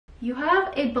You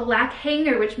have a black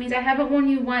hanger, which means I haven't worn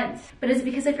you once. But is it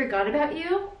because I forgot about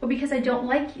you or because I don't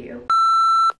like you?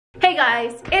 Hey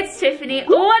guys, it's Tiffany.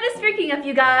 What is freaking up,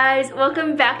 you guys?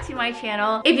 Welcome back to my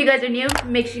channel. If you guys are new,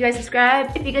 make sure you guys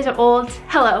subscribe. If you guys are old,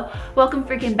 hello, welcome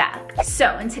freaking back.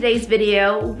 So in today's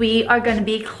video, we are gonna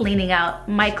be cleaning out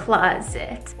my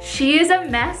closet. She is a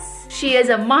mess. She is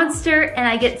a monster, and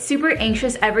I get super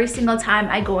anxious every single time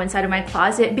I go inside of my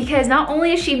closet because not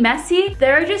only is she messy,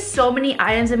 there are just so many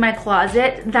items in my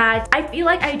closet that I feel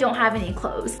like I don't have any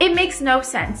clothes. It makes no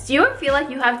sense. Do you ever feel like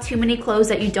you have too many clothes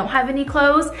that you don't have any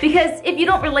clothes? Because if you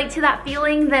don't relate to that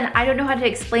feeling, then I don't know how to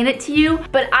explain it to you,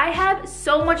 but I have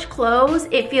so much clothes,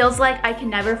 it feels like I can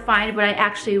never find what I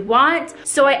actually want,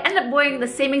 so I end up wearing the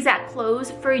same exact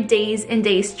clothes for days and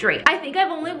days straight. I think I've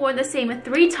only worn the same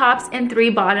 3 tops and 3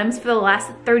 bottoms for the last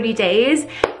 30 days,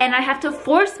 and I have to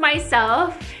force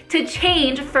myself to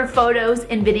change for photos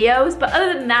and videos. But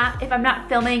other than that, if I'm not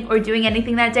filming or doing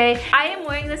anything that day, I am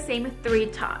wearing the same 3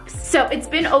 tops. So it's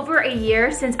been over a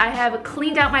year since I have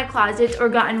cleaned out my closet or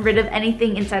gotten rid of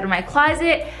anything inside of my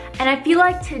closet, and I feel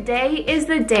like today is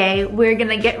the day we're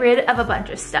gonna get rid of a bunch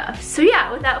of stuff. So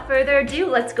yeah, without further ado,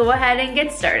 let's go ahead and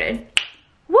get started.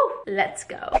 Woo, let's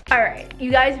go. All right, you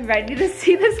guys ready to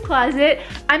see this closet?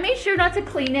 I made sure not to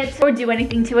clean it or do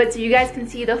anything to it so you guys can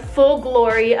see the full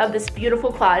glory of this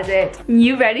beautiful closet.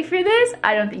 You ready for this?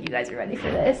 I don't think you guys are ready for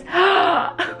this.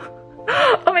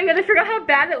 Oh my god, I forgot how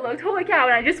bad it looked. Holy cow,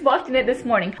 and I just walked in it this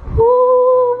morning.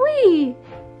 Woo-wee.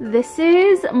 This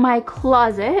is my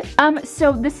closet.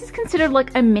 So this is considered like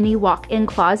a mini walk-in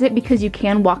closet because you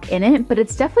can walk in it, but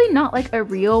it's definitely not like a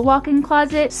real walk-in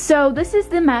closet. So this is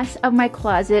the mess of my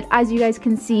closet. As you guys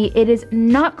can see, it is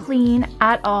not clean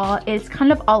at all. It's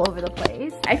kind of all over the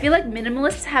place. I feel like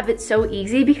minimalists have it so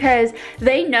easy because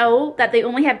they know that they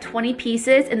only have 20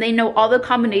 pieces and they know all the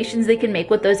combinations they can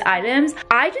make with those items.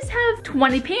 I just have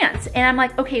 20 pants and I'm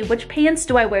like, okay, which pants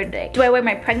do I wear today? Do I wear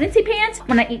my pregnancy pants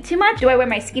when I eat too much? Do I wear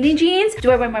my skinny jeans?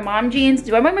 Do I wear my mom jeans?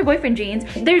 Do I wear my boyfriend jeans?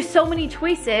 There's so many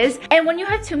choices, and when you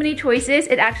have too many choices,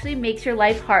 it actually makes your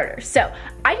life harder. So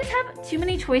I just have too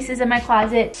many choices in my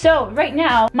closet. So right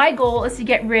now, my goal is to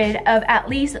get rid of at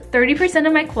least 30%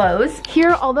 of my clothes. Here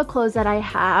are all the clothes that I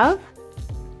have.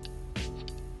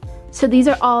 So these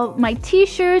are all my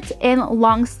t-shirts and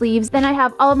long sleeves. Then I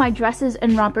have all of my dresses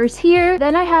and rompers here.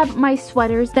 Then I have my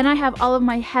sweaters. Then I have all of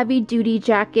my heavy duty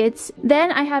jackets.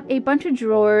 Then I have a bunch of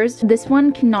drawers. This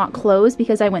one cannot close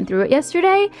because I went through it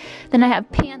yesterday. Then I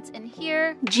have pants in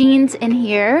here, jeans in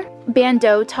here,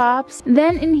 bandeau tops.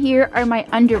 Then in here are my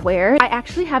underwear. I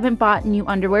actually haven't bought new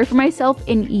underwear for myself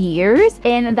in years,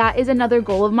 and that is another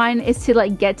goal of mine, is to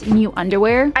like get new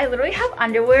underwear. I literally have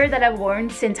underwear that I've worn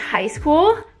since high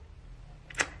school.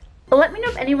 Let me know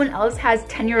if anyone else has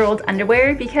 10-year-old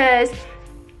underwear because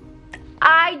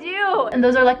I do. And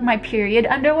those are like my period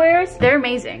underwears. They're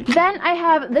amazing. Then I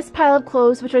have this pile of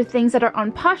clothes, which are things that are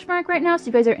on Poshmark right now. So if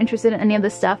you guys are interested in any of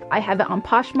this stuff, I have it on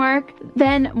Poshmark.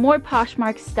 Then more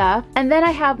Poshmark stuff. And then I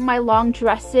have my long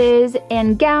dresses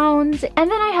and gowns.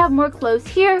 And then I have more clothes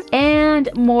here and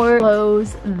more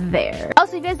clothes there.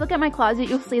 Also, if you guys look at my closet,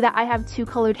 you'll see that I have 2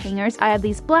 colored hangers. I have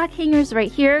these black hangers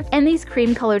right here and these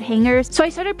cream colored hangers. So I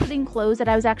started putting clothes that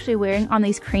I was actually wearing on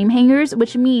these cream hangers,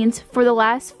 which means for the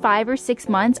last 5 or 6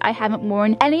 months, I haven't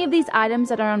worn any of these items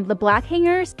that are on the black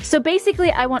hangers. So basically,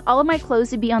 I want all of my clothes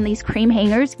to be on these cream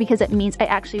hangers because it means I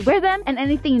actually wear them, and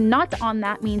anything not on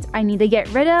that means I need to get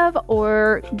rid of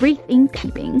or rethink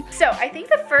keeping. So I think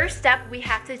the first step we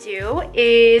have to do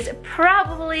is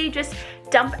probably just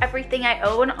dump everything I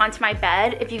own onto my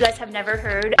bed. If you guys have never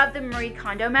heard of the Marie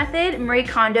Kondo method, Marie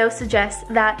Kondo suggests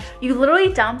that you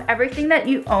literally dump everything that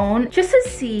you own just to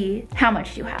see how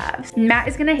much you have. Matt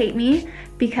is gonna hate me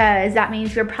because that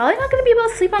means we're probably not gonna be able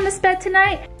to sleep on this bed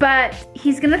tonight, but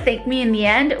he's gonna thank me in the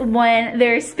end when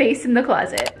there's space in the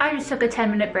closet. I just took a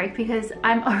 10-minute break because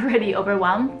I'm already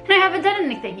overwhelmed and I haven't done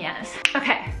anything yet.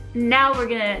 Okay, now we're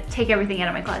gonna take everything out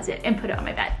of my closet and put it on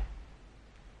my bed.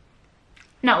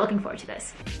 Not looking forward to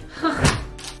this.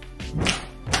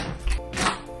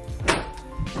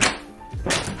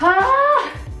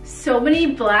 So many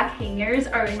black hangers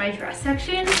are in my dress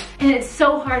section, and it's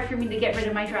so hard for me to get rid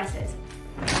of my dresses.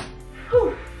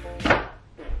 Whew.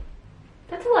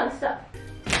 That's a lot of stuff.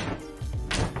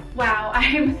 Wow,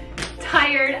 I'm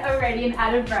tired already and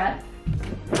out of breath.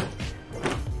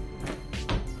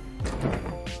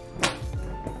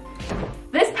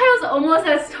 This pile's almost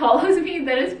as tall as me.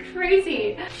 That is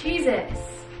crazy. Jesus.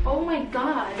 Oh my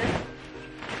god.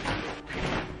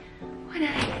 Why did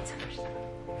I get so much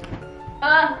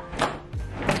stuff?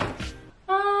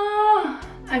 Oh,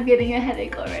 I'm getting a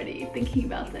headache already thinking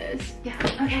about this. Yeah,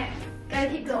 okay. Gotta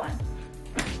keep going.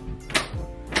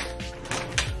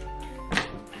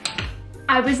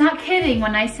 I was not kidding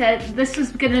when I said this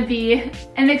was gonna be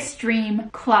an extreme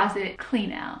closet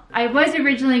clean out. I was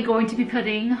originally going to be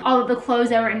putting all of the clothes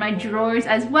that were in my drawers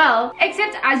as well,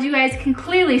 except as you guys can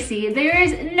clearly see, there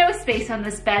is no space on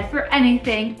this bed for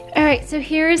anything. All right, so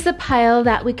here is the pile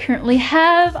that we currently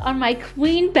have on my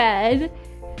queen bed.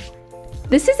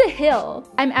 This is a hill.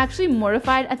 I'm actually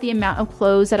mortified at the amount of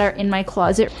clothes that are in my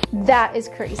closet. That is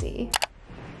crazy.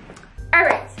 All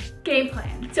right, game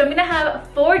plan. So I'm gonna have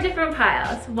 4 different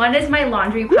piles. One is my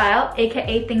laundry pile,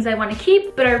 AKA things I wanna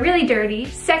keep but are really dirty.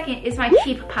 Second is my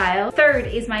keep pile. Third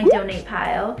is my donate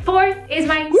pile. Fourth is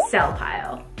my sell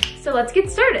pile. So let's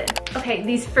get started. Okay,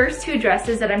 these first 2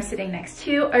 dresses that I'm sitting next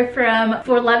to are from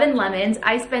For Love and Lemons.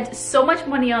 I spent so much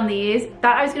money on these.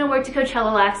 Thought I was gonna wear it to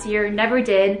Coachella last year, never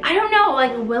did. I don't know,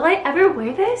 like, will I ever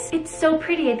wear this? It's so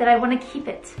pretty that I wanna keep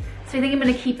it. So I think I'm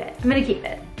gonna keep it. I'm gonna keep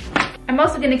it. I'm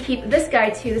also gonna keep this guy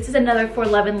too. This is another For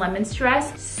Love and Lemons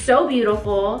dress. So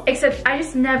beautiful, except I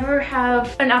just never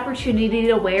have an opportunity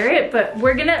to wear it, but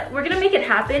we're gonna make it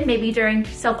happen maybe during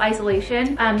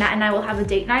self-isolation. Matt and I will have a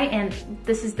date night and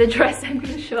this is the dress I'm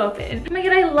gonna show up in. Oh my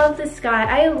god, I love this guy.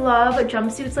 I love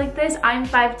jumpsuits like this. I'm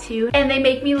 5'2" and they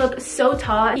make me look so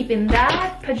tall. Keeping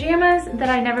that. Pajamas that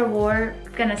I never wore,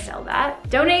 gonna sell that.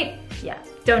 Donate, yeah,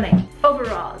 donate.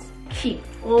 Overalls, keep.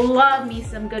 Love me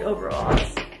some good overalls.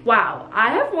 Wow, I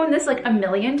have worn this like a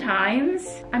million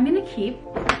times. I'm gonna keep.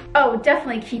 Oh,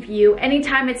 definitely keep you.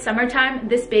 Anytime it's summertime,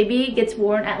 this baby gets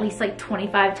worn at least like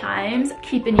 25 times.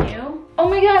 Keeping you. Oh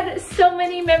my god, so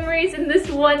many memories in this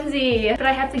onesie. But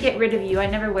I have to get rid of you, I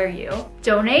never wear you.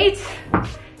 Donate.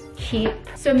 Keep.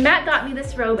 So Matt got me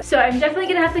this robe, so I'm definitely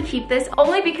gonna have to keep this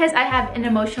only because I have an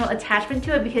emotional attachment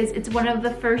to it because it's one of the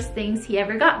first things he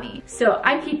ever got me. So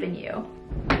I'm keeping you.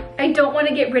 I don't want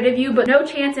to get rid of you, but no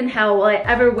chance in hell will I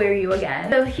ever wear you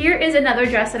again. So here is another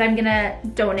dress that I'm gonna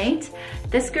donate.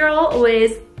 This girl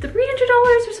was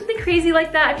 $300 or something crazy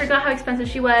like that. I forgot how expensive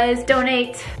she was.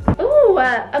 Donate. Ooh,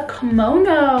 a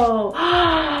kimono.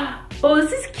 Oh,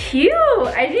 this is cute.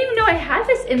 I didn't even know I had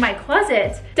this in my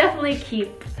closet. Definitely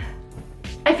keep.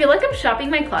 I feel like I'm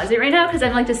shopping my closet right now because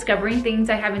I'm like discovering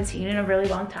things I haven't seen in a really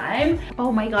long time.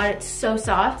 Oh my god, it's so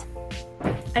soft.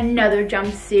 Another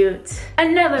jumpsuit.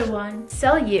 Another one.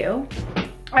 Sell you.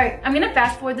 All right, I'm gonna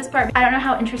fast forward this part. I don't know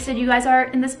how interested you guys are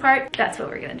in this part. That's what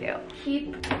we're gonna do.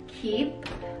 Keep, keep.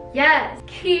 Yes,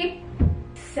 keep,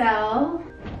 sell,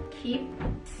 keep,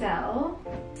 sell,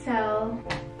 sell.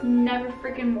 Never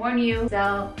freaking warn you.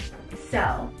 Sell,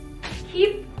 sell.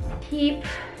 Keep, keep.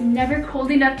 Never cold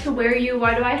enough to wear you.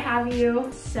 Why do I have you?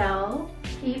 Sell,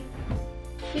 keep,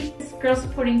 keep. This Girl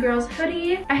Supporting Girls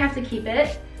hoodie. I have to keep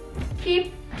it.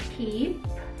 Keep, keep.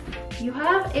 You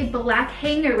have a black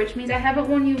hanger, which means I haven't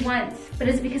worn you once. But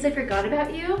is it because I forgot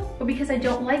about you or because I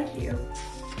don't like you?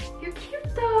 You're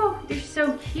cute though. You're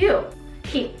so cute.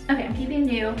 Keep. Okay, I'm keeping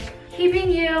you.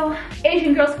 Keeping you.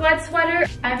 Asian Girl Squad sweater.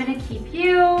 I'm gonna keep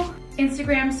you.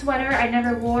 Instagram sweater I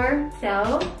never wore.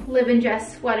 Sell. Live and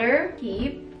Dress sweater.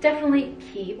 Keep. Definitely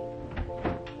keep.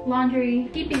 Laundry.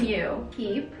 Keeping you.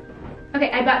 Keep. Okay,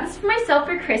 I bought this for myself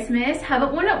for Christmas.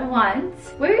 Haven't worn it once.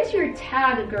 Where is your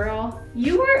tag, girl?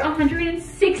 You were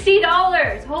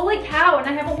 $160. Holy cow, and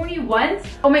I haven't worn you once?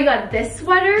 Oh my god, this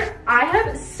sweater, I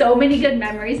have so many good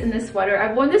memories in this sweater.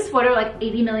 I've worn this sweater like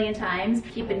 80 million times.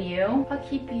 Keeping you. I'll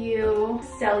keep you.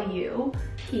 Sell you.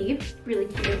 Keep. Really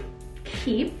cute.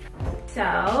 Keep.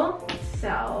 Sell.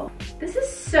 Sell. This is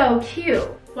so cute.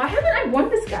 Why haven't I worn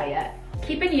this guy yet?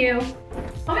 Keeping you.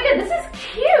 Oh my god, this is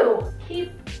cute.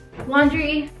 Keep.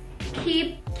 Laundry,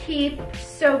 keep, keep,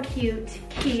 so cute,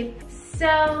 keep,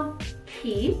 sell,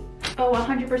 keep, oh,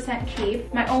 100%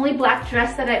 keep. My only black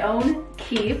dress that I own,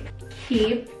 keep,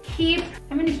 keep, keep.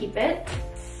 I'm gonna keep it.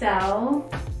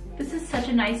 Sell. This is such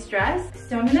a nice dress,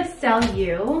 so I'm gonna sell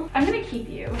you. I'm gonna keep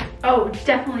you. Oh,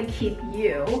 definitely keep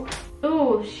you.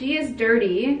 Oh, she is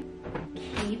dirty.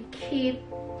 Keep, keep,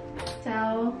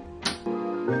 sell.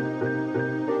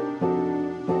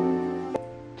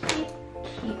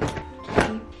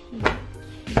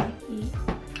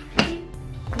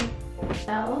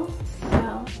 Sell,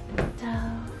 sell,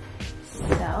 sell,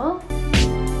 sell.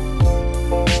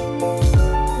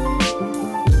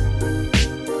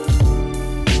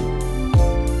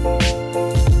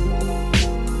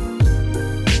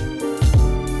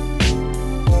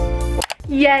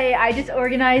 Yay, I just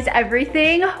organized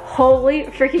everything. Holy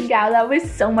freaking cow, that was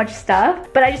so much stuff.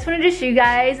 But I just wanted to show you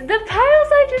guys the piles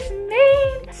I just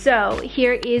made. So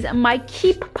here is my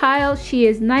keep pile. She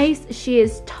is nice, she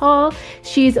is tall,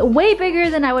 she's way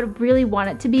bigger than I would really want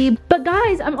it to be. But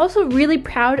guys, I'm also really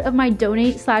proud of my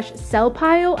donate slash sell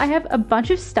pile. I have a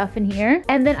bunch of stuff in here.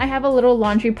 And then I have a little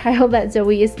laundry pile that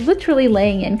Zoe is literally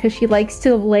laying in because she likes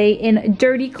to lay in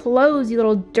dirty clothes, you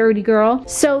little dirty girl.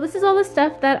 So this is all the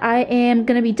stuff that I am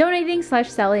gonna be donating slash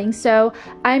selling. So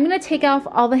I'm gonna take off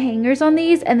all the hangers on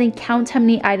these and then count how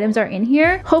many items are in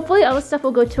here. Hopefully all the stuff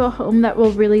will go to a home that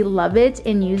will really love it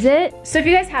and use it. So if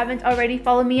you guys haven't already,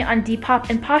 follow me on Depop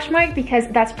and Poshmark because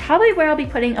that's probably where I'll be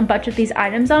putting a bunch of these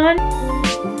items on.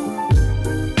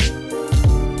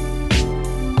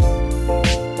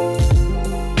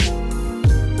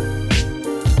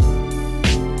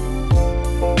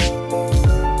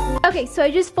 Okay, so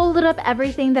I just folded up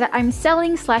everything that I'm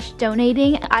selling slash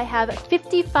donating. I have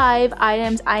 55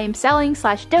 items I am selling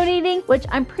slash donating, which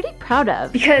I'm pretty proud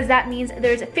of because that means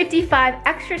there's 55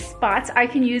 extra spots I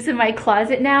can use in my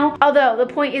closet now. Although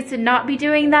the point is to not be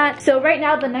doing that. So right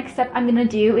now the next step I'm gonna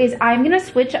do is I'm gonna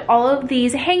switch all of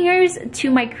these hangers to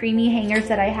my creamy hangers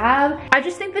that I have. I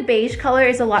just think the beige color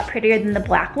is a lot prettier than the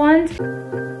black ones.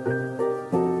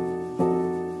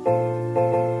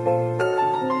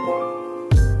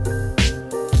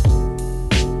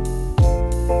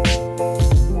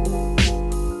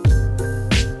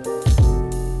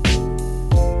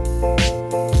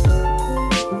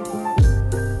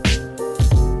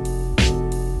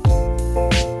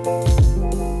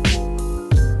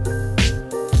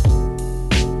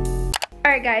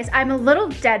 Alright guys, I'm a little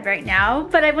dead right now,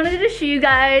 but I wanted to show you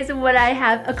guys what I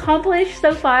have accomplished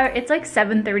so far. It's like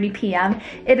 7:30 p.m.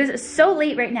 It is so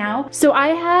late right now. So I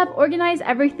have organized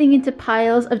everything into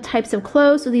piles of types of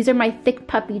clothes. So these are my thick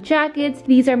puppy jackets,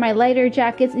 these are my lighter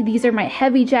jackets, these are my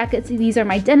heavy jackets, these are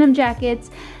my denim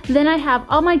jackets. Then I have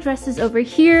all my dresses over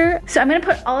here. So I'm gonna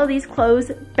put all of these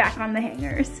clothes back on the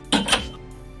hangers.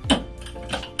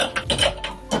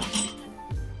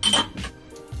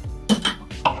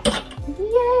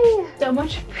 Yay! So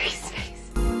much free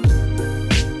space.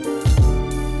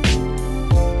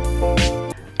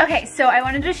 Okay, so I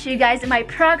wanted to show you guys my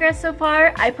progress so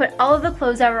far. I put all of the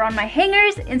clothes that were on my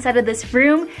hangers inside of this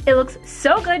room. It looks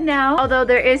so good now, although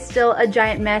there is still a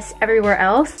giant mess everywhere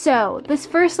else. So this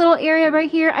first little area right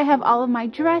here, I have all of my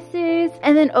dresses.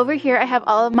 And then over here, I have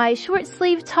all of my short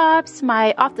sleeve tops,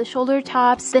 my off the shoulder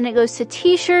tops. Then it goes to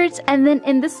t-shirts. And then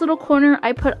in this little corner,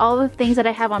 I put all the things that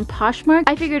I have on Poshmark.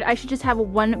 I figured I should just have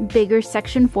one bigger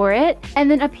section for it. And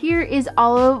then up here is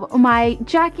all of my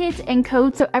jackets and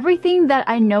coats. So everything that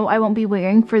I know I won't be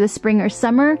wearing for the spring or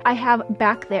summer, I have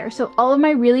back there. So all of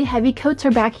my really heavy coats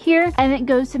are back here, and it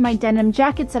goes to my denim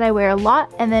jackets that I wear a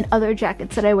lot, and then other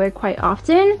jackets that I wear quite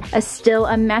often. Still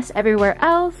a mess everywhere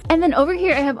else. And then over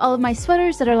here I have all of my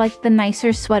sweaters that are like the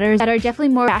nicer sweaters that are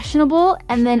definitely more fashionable.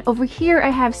 And then over here I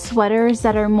have sweaters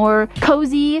that are more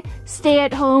cozy, stay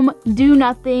at home, do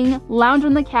nothing, lounge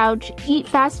on the couch, eat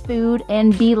fast food,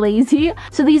 and be lazy.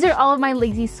 So these are all of my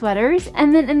lazy sweaters.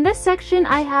 And then in this section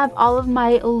I have all of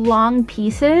my long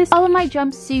pieces. All of my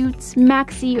jumpsuits,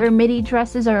 maxi or midi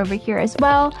dresses are over here as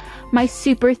well. My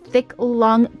super thick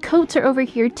long coats are over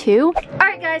here too.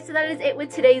 Alright guys, so that is it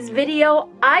with today's video.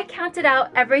 I counted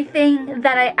out everything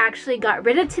that I actually got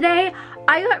rid of today.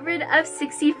 I got rid of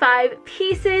 65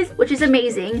 pieces, which is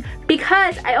amazing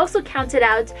because I also counted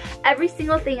out every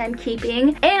single thing I'm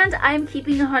keeping, and I'm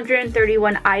keeping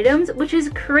 131 items, which is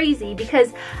crazy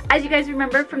because as you guys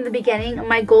remember from the beginning,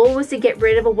 my goal was to get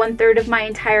rid of 1/3 of my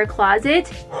entire closet.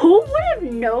 Who would have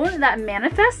known that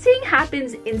manifesting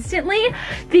happens instantly?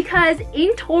 Because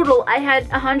in total I had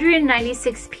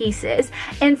 196 pieces,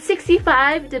 and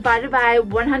 65 divided by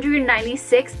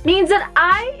 196 means that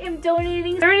I am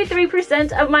donating 33%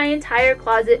 of my entire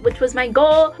closet, which was my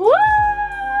goal. Woo!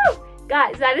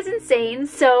 Guys, that is insane.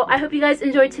 So I hope you guys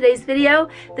enjoyed today's video.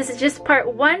 This is just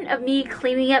part 1 of me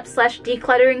cleaning up slash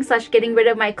decluttering slash getting rid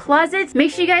of my closet.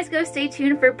 Make sure you guys go stay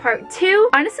tuned for part 2.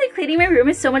 Honestly, cleaning my room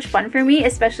is so much fun for me,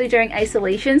 especially during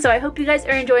isolation. So I hope you guys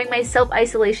are enjoying my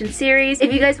self-isolation series.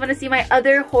 If you guys want to see my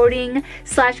other hoarding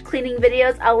slash cleaning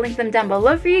videos, I'll link them down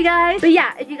below for you guys. But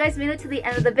yeah, if you guys made it to the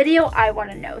end of the video, I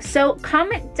want to know. So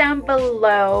comment down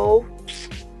below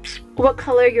what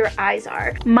color your eyes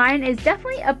are. Mine is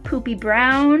definitely a poopy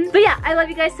brown. But yeah, I love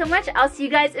you guys so much. I'll see you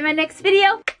guys in my next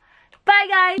video. Bye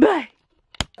guys. Bye.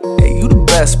 Hey, you the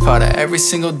best part of every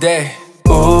single day.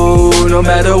 Ooh, no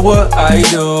matter what I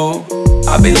do,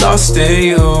 I'll be lost in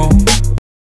you.